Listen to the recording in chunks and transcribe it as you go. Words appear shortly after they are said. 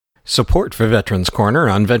Support for Veterans Corner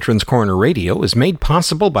on Veterans Corner Radio is made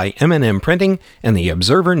possible by M&M Printing and the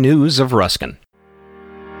Observer News of Ruskin.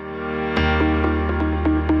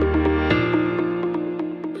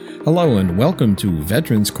 Hello and welcome to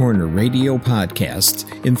Veterans Corner Radio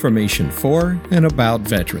Podcast, information for and about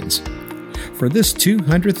veterans. For this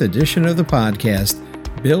 200th edition of the podcast,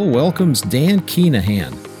 Bill welcomes Dan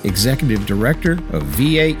Keenahan, Executive Director of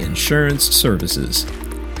VA Insurance Services.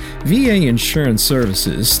 VA Insurance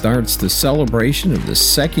Services starts the celebration of the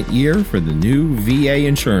second year for the new VA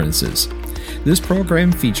insurances. This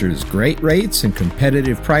program features great rates and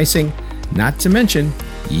competitive pricing, not to mention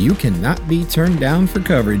you cannot be turned down for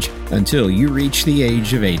coverage until you reach the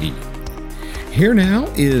age of 80. Here now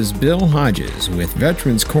is Bill Hodges with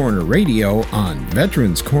Veterans Corner Radio on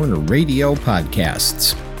Veterans Corner Radio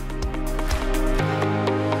Podcasts.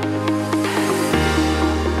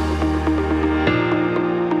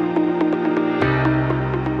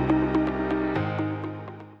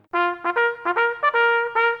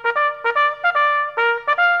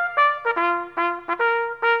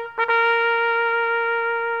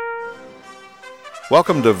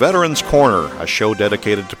 Welcome to Veterans Corner, a show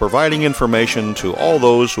dedicated to providing information to all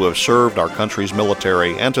those who have served our country's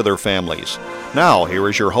military and to their families. Now, here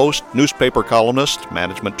is your host, newspaper columnist,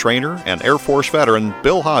 management trainer, and Air Force veteran,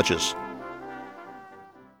 Bill Hodges.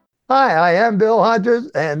 Hi, I am Bill Hodges,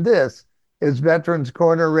 and this is Veterans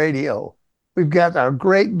Corner Radio. We've got a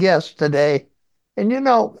great guest today, and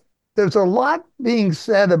there's a lot being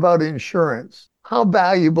said about insurance. How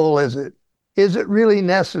valuable is it? Is it really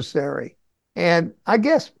necessary? And I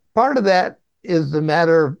guess part of that is the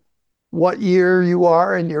matter of what year you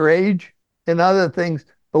are and your age and other things.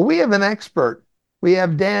 But we have an expert. We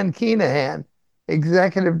have Dan Keenahan,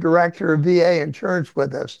 Executive Director of VA Insurance,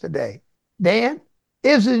 with us today. Dan,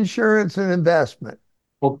 is insurance an investment?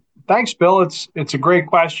 Well, thanks, Bill. It's a great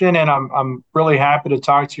question, and I'm really happy to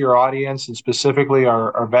talk to your audience and specifically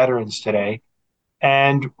our veterans today.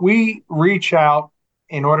 And we reach out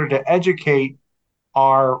in order to educate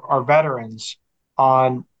our veterans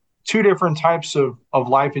on two different types of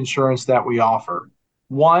life insurance that we offer.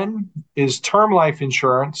 One is term life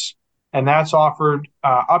insurance, and that's offered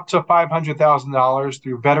up to $500,000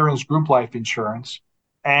 through Veterans Group Life Insurance.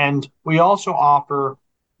 And we also offer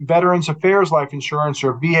Veterans Affairs Life Insurance,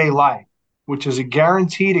 or VA Life, which is a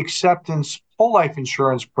guaranteed acceptance whole life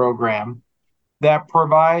insurance program that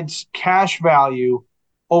provides cash value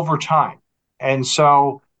over time. And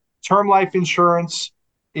so term life insurance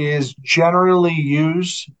is generally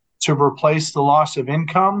used to replace the loss of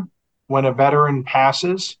income when a veteran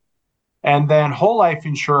passes. And then whole life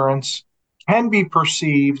insurance can be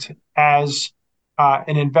perceived as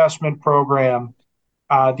an investment program.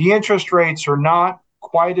 The interest rates are not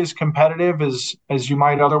quite as competitive as you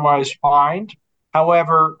might otherwise find.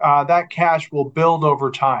 However, that cash will build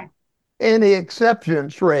over time. Any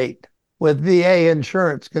acceptance rate with VA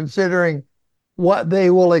insurance, considering what they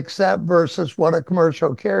will accept versus what a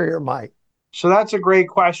commercial carrier might? So that's a great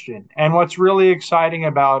question. And what's really exciting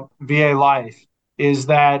about VA Life is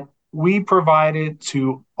that we provide it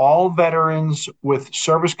to all veterans with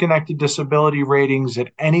service-connected disability ratings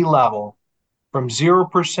at any level, from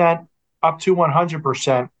 0% up to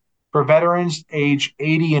 100% for veterans age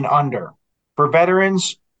 80 and under. For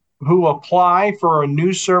veterans who apply for a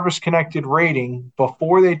new service-connected rating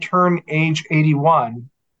before they turn age 81,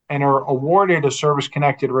 and are awarded a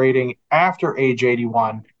service-connected rating after age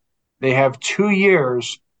 81, they have 2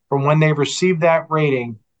 years from when they received that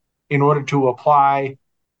rating in order to apply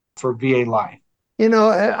for VA Life.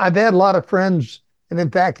 I've had a lot of friends, and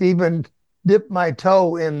in fact, even dipped my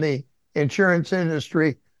toe in the insurance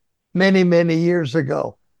industry many, many years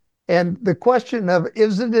ago. And the question of,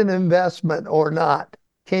 is it an investment or not,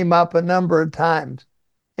 came up a number of times.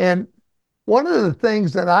 And one of the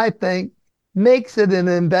things that I think makes it an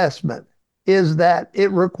investment is that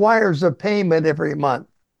it requires a payment every month.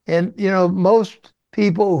 And, most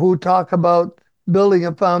people who talk about building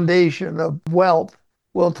a foundation of wealth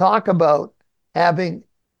will talk about having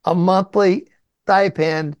a monthly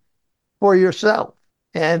stipend for yourself.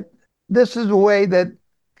 And this is a way that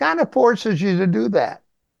kind of forces you to do that.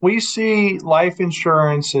 We see life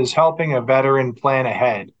insurance as helping a veteran plan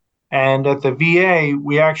ahead. And at the VA,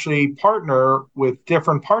 we actually partner with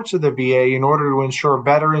different parts of the VA in order to ensure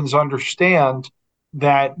veterans understand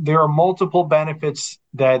that there are multiple benefits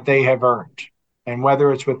that they have earned. And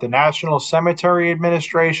whether it's with the National Cemetery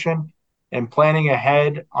Administration and planning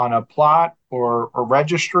ahead on a plot or a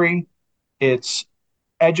registry, it's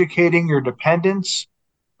educating your dependents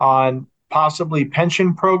on possibly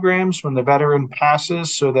pension programs when the veteran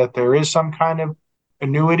passes so that there is some kind of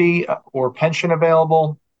annuity or pension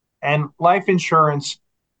available. And life insurance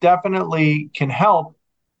definitely can help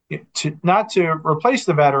to not to replace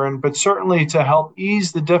the veteran, but certainly to help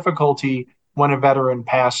ease the difficulty when a veteran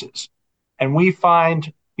passes. And we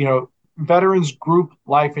find, veterans group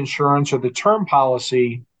life insurance or the term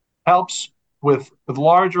policy helps with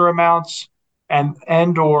larger amounts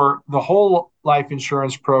and or the whole life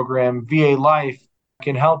insurance program, VA Life,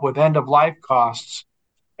 can help with end of life costs.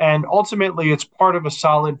 And ultimately, it's part of a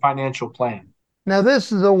solid financial plan. Now,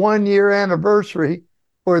 this is a 1 year anniversary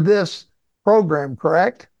for this program,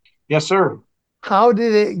 correct? Yes, sir. How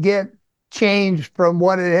did it get changed from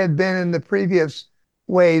what it had been in the previous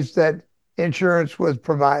ways that insurance was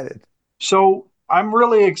provided? So I'm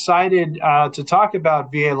really excited to talk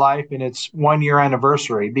about VA Life and its 1 year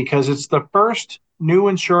anniversary because it's the first new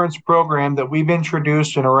insurance program that we've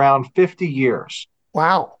introduced in around 50 years.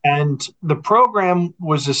 Wow. And the program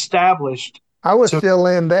was established. I was still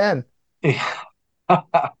in then.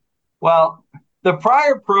 Well, the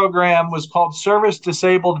prior program was called Service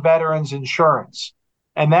Disabled Veterans Insurance.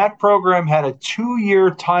 And that program had a 2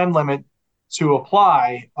 year time limit to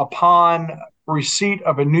apply upon receipt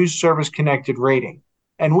of a new service connected rating.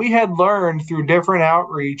 And we had learned through different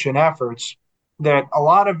outreach and efforts that a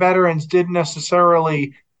lot of veterans didn't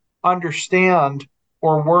necessarily understand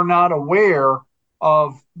or were not aware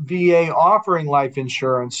of VA offering life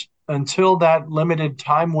insurance until that limited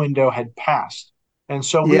time window had passed. And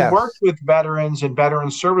so we worked with veterans and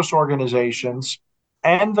veteran service organizations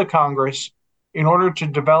and the Congress in order to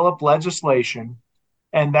develop legislation.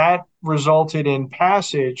 And that resulted in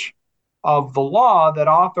passage of the law that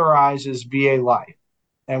authorizes VA Life.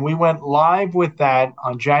 And we went live with that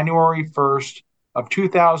on January 1st of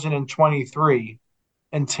 2023.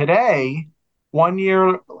 And today, 1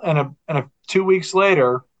 year and 2 weeks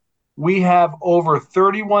later, we have over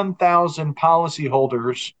 31,000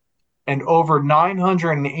 policyholders and over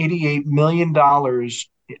 $988 million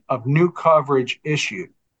of new coverage issued.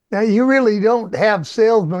 Now, you really don't have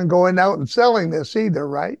salesmen going out and selling this either,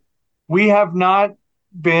 right? We have not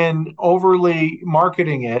been overly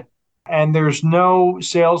marketing it, and there's no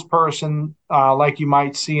salesperson like you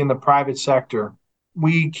might see in the private sector.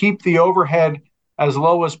 We keep the overhead as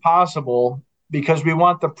low as possible because we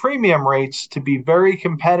want the premium rates to be very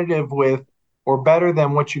competitive with or better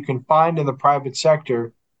than what you can find in the private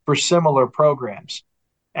sector for similar programs.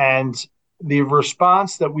 And the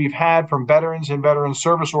response that we've had from veterans and veteran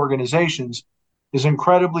service organizations is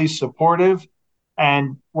incredibly supportive.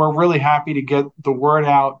 And we're really happy to get the word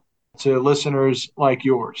out to listeners like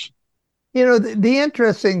yours. The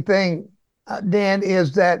interesting thing, Dan,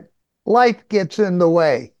 is that life gets in the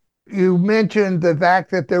way. You mentioned the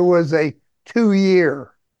fact that there was a 2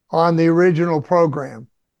 year on the original program,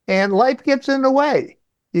 and life gets in the way.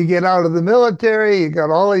 You get out of the military, you got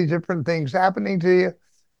all these different things happening to you.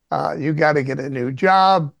 You got to get a new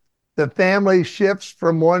job. The family shifts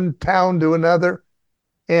from one town to another.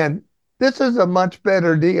 And this is a much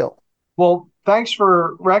better deal. Well, thanks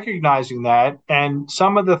for recognizing that. And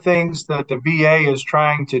some of the things that the VA is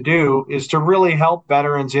trying to do is to really help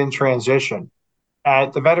veterans in transition.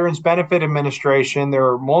 At the Veterans Benefit Administration, there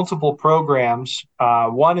are multiple programs.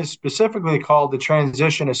 One is specifically called the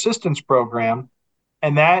Transition Assistance Program,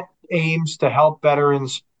 and that aims to help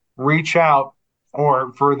veterans reach out,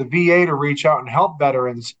 or for the VA to reach out and help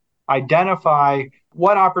veterans identify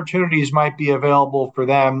what opportunities might be available for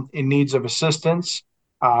them in needs of assistance.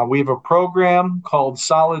 We have a program called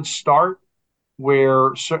Solid Start,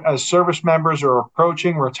 where as service members are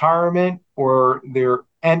approaching retirement or their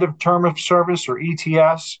end of term of service or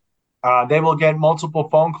ETS, they will get multiple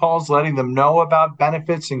phone calls letting them know about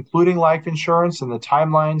benefits, including life insurance and the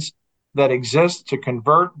timelines that exist to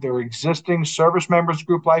convert their existing service members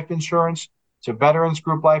group life insurance to veterans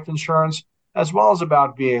group life insurance, as well as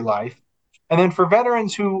about VA Life. And then for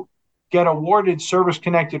veterans who get awarded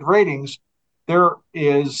service-connected ratings, there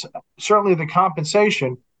is certainly the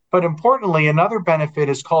compensation, but importantly, another benefit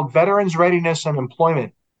is called Veterans Readiness and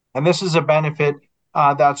Employment. And this is a benefit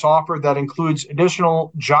that's offered that includes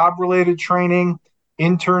additional job-related training,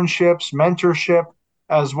 internships, mentorship,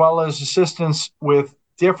 as well as assistance with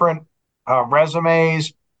different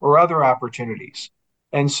resumes or other opportunities.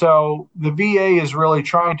 And so the VA is really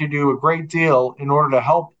trying to do a great deal in order to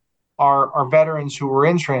help our veterans who are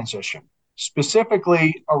in transition,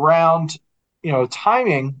 specifically around,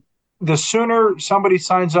 timing. The sooner somebody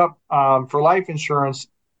signs up for life insurance,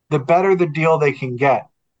 the better the deal they can get,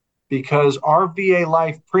 because our VA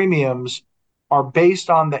Life premiums are based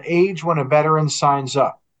on the age when a veteran signs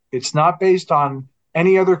up. It's not based on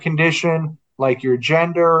any other condition like your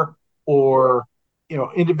gender or,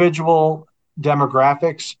 individual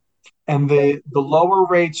demographics. and the lower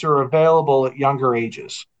rates are available at younger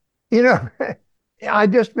ages. You know, I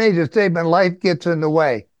just made a statement, life gets in the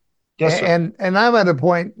way. Yes, sir. And I'm at a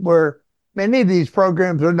point where many of these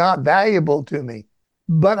programs are not valuable to me,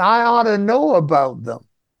 but I ought to know about them.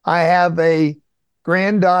 I have a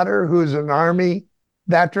granddaughter who's an Army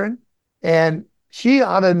veteran, and she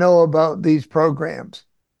ought to know about these programs.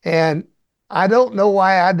 And I don't know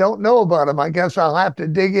why I don't know about them. I guess I'll have to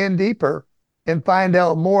dig in deeper and find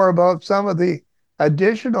out more about some of the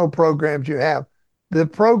additional programs you have. The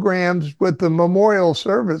programs with the memorial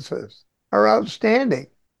services are outstanding,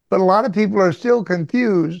 but a lot of people are still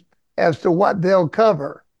confused as to what they'll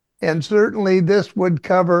cover. And certainly this would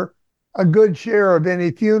cover a good share of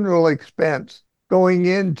any funeral expense going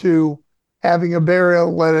into having a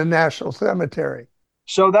burial at a national cemetery.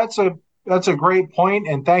 So that's a great point,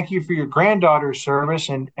 and thank you for your granddaughter's service,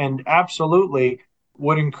 and absolutely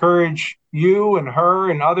would encourage you and her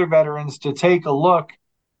and other veterans to take a look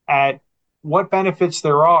at what benefits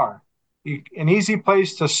there are. An easy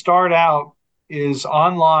place to start out is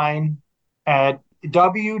online at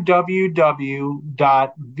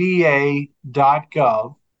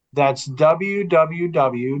www.va.gov. That's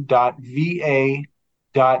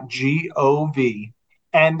www.va.gov.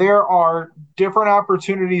 And there are different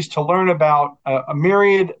opportunities to learn about a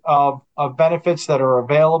myriad of benefits that are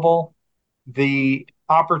available. The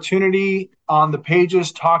opportunity on the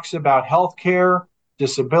pages talks about healthcare,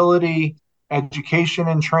 disability, education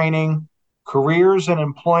and training, careers and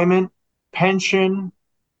employment, pension,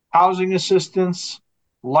 housing assistance,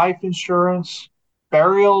 life insurance,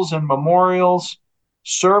 burials and memorials,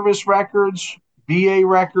 service records, VA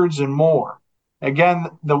records, and more. Again,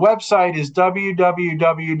 the website is www.va.gov.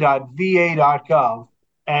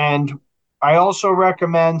 And I also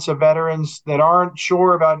recommend to veterans that aren't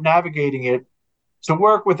sure about navigating it to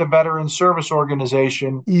work with a veteran service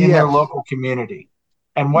organization in their local community.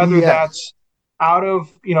 And whether that's out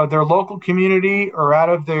of their local community or out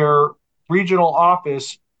of their regional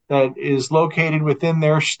office that is located within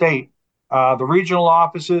their state, the regional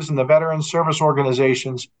offices and the veteran service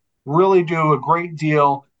organizations really do a great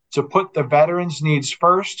deal to put the veterans' needs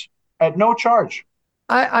first at no charge.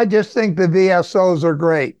 I just think the VSOs are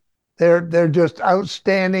great. They're just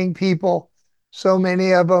outstanding people. So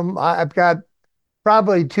many of them. I've got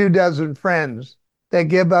probably 24 friends that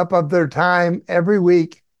give up of their time every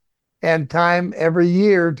week and time every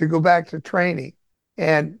year to go back to training.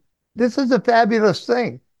 And this is a fabulous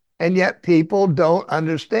thing. And yet people don't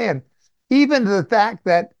understand. Even the fact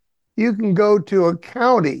that you can go to a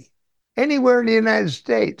county anywhere in the United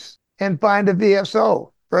States and find a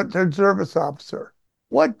VSO, veteran service officer.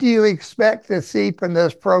 What do you expect to see from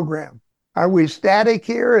this program? Are we static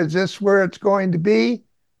here? Is this where it's going to be?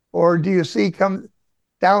 Or do you see come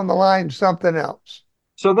down the line something else?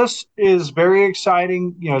 So this is very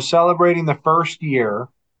exciting, celebrating the first year.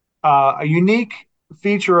 A unique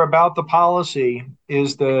feature about the policy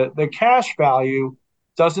is the cash value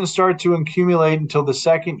doesn't start to accumulate until the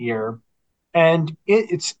second year. And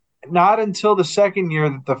it's not until the second year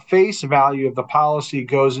that the face value of the policy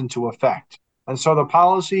goes into effect. And so the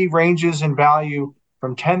policy ranges in value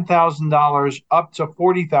from $10,000 up to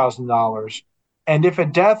 $40,000. And if a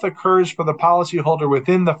death occurs for the policyholder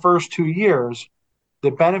within the first 2 years,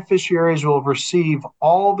 the beneficiaries will receive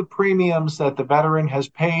all the premiums that the veteran has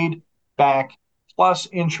paid back plus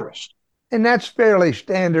interest. And that's fairly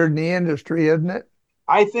standard in the industry, isn't it?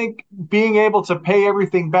 I think being able to pay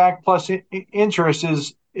everything back plus interest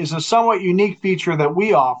is a somewhat unique feature that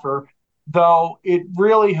we offer, though it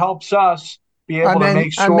really helps us be able to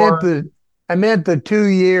make sure. I meant the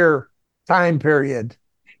 2-year time period.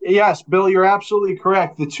 Yes, Bill, you're absolutely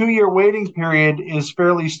correct. The 2-year waiting period is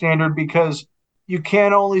fairly standard because you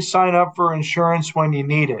can't only sign up for insurance when you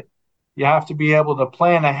need it. You have to be able to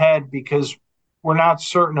plan ahead because we're not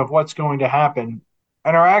certain of what's going to happen.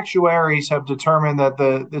 And our actuaries have determined that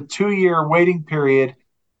the 2-year waiting period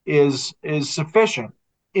is sufficient.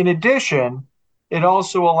 In addition, it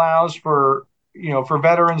also allows for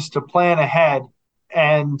veterans to plan ahead,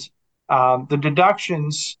 and the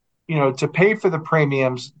deductions to pay for the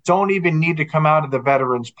premiums don't even need to come out of the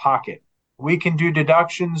veteran's pocket. We can do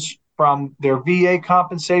deductions from their VA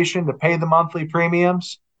compensation to pay the monthly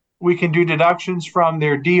premiums. We can do deductions from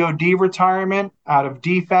their DOD retirement out of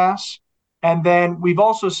DFAS. And then we've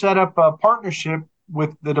also set up a partnership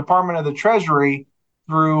with the Department of the Treasury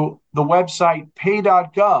through the website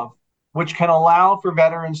pay.gov, which can allow for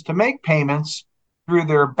veterans to make payments through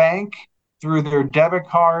their bank, through their debit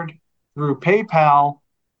card, through PayPal,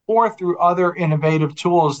 or through other innovative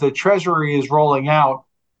tools that Treasury is rolling out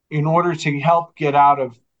in order to help get out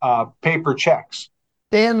of paper checks.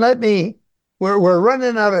 Dan, we're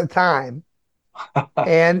running out of time.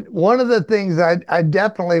 And one of the things I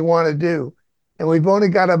definitely want to do, and we've only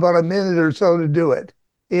got about a minute or so to do it,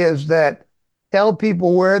 is that tell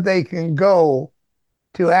people where they can go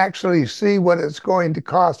to actually see what it's going to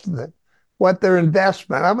cost them, what their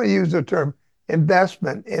investment, I'm going to use the term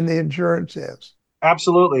investment in the insurance is.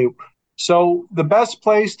 Absolutely. So the best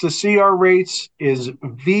place to see our rates is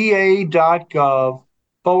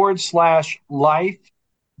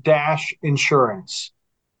va.gov/life-insurance.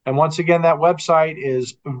 And once again, that website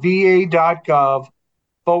is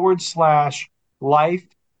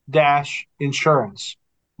va.gov/life-insurance.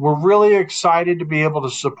 We're really excited to be able to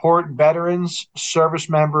support veterans, service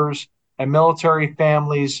members, and military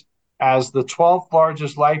families as the 12th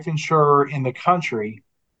largest life insurer in the country.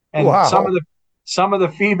 And Wow. some of the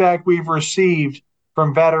feedback we've received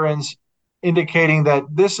from veterans indicating that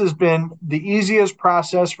this has been the easiest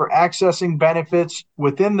process for accessing benefits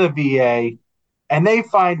within the VA. And they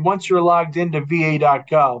find once you're logged into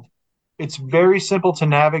va.gov, it's very simple to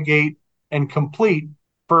navigate and complete,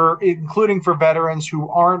 including for veterans who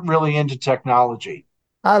aren't really into technology.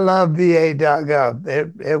 I love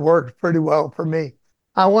va.gov. It works pretty well for me.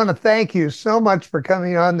 I want to thank you so much for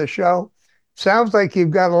coming on the show. Sounds like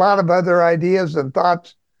you've got a lot of other ideas and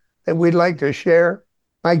thoughts that we'd like to share.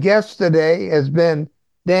 My guest today has been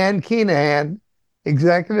Dan Keenahan,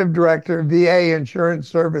 Executive Director, VA Insurance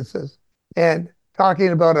Services, and talking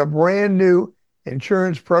about a brand new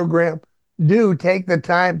insurance program. Do take the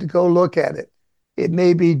time to go look at it. It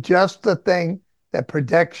may be just the thing that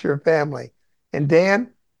protects your family. And Dan,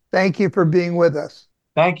 thank you for being with us.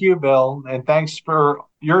 Thank you, Bill, and thanks for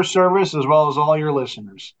your service as well as all your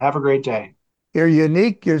listeners. Have a great day. You're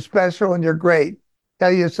unique, you're special, and you're great.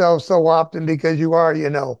 Tell yourself so often because you are, you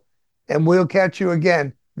know. And we'll catch you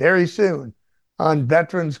again very soon on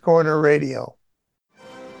Veterans Corner Radio.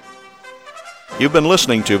 You've been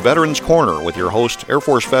listening to Veterans Corner with your host, Air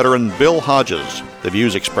Force veteran Bill Hodges. The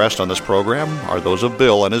views expressed on this program are those of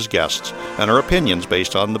Bill and his guests and are opinions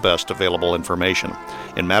based on the best available information.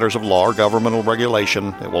 In matters of law or governmental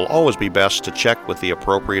regulation, it will always be best to check with the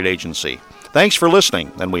appropriate agency. Thanks for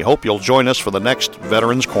listening, and we hope you'll join us for the next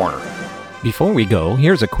Veterans Corner. Before we go,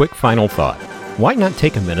 here's a quick final thought. Why not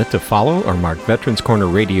take a minute to follow or mark Veterans Corner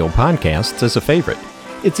Radio podcasts as a favorite?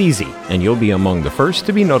 It's easy, and you'll be among the first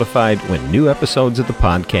to be notified when new episodes of the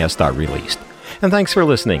podcast are released. And thanks for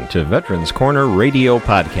listening to Veterans Corner Radio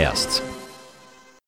Podcasts.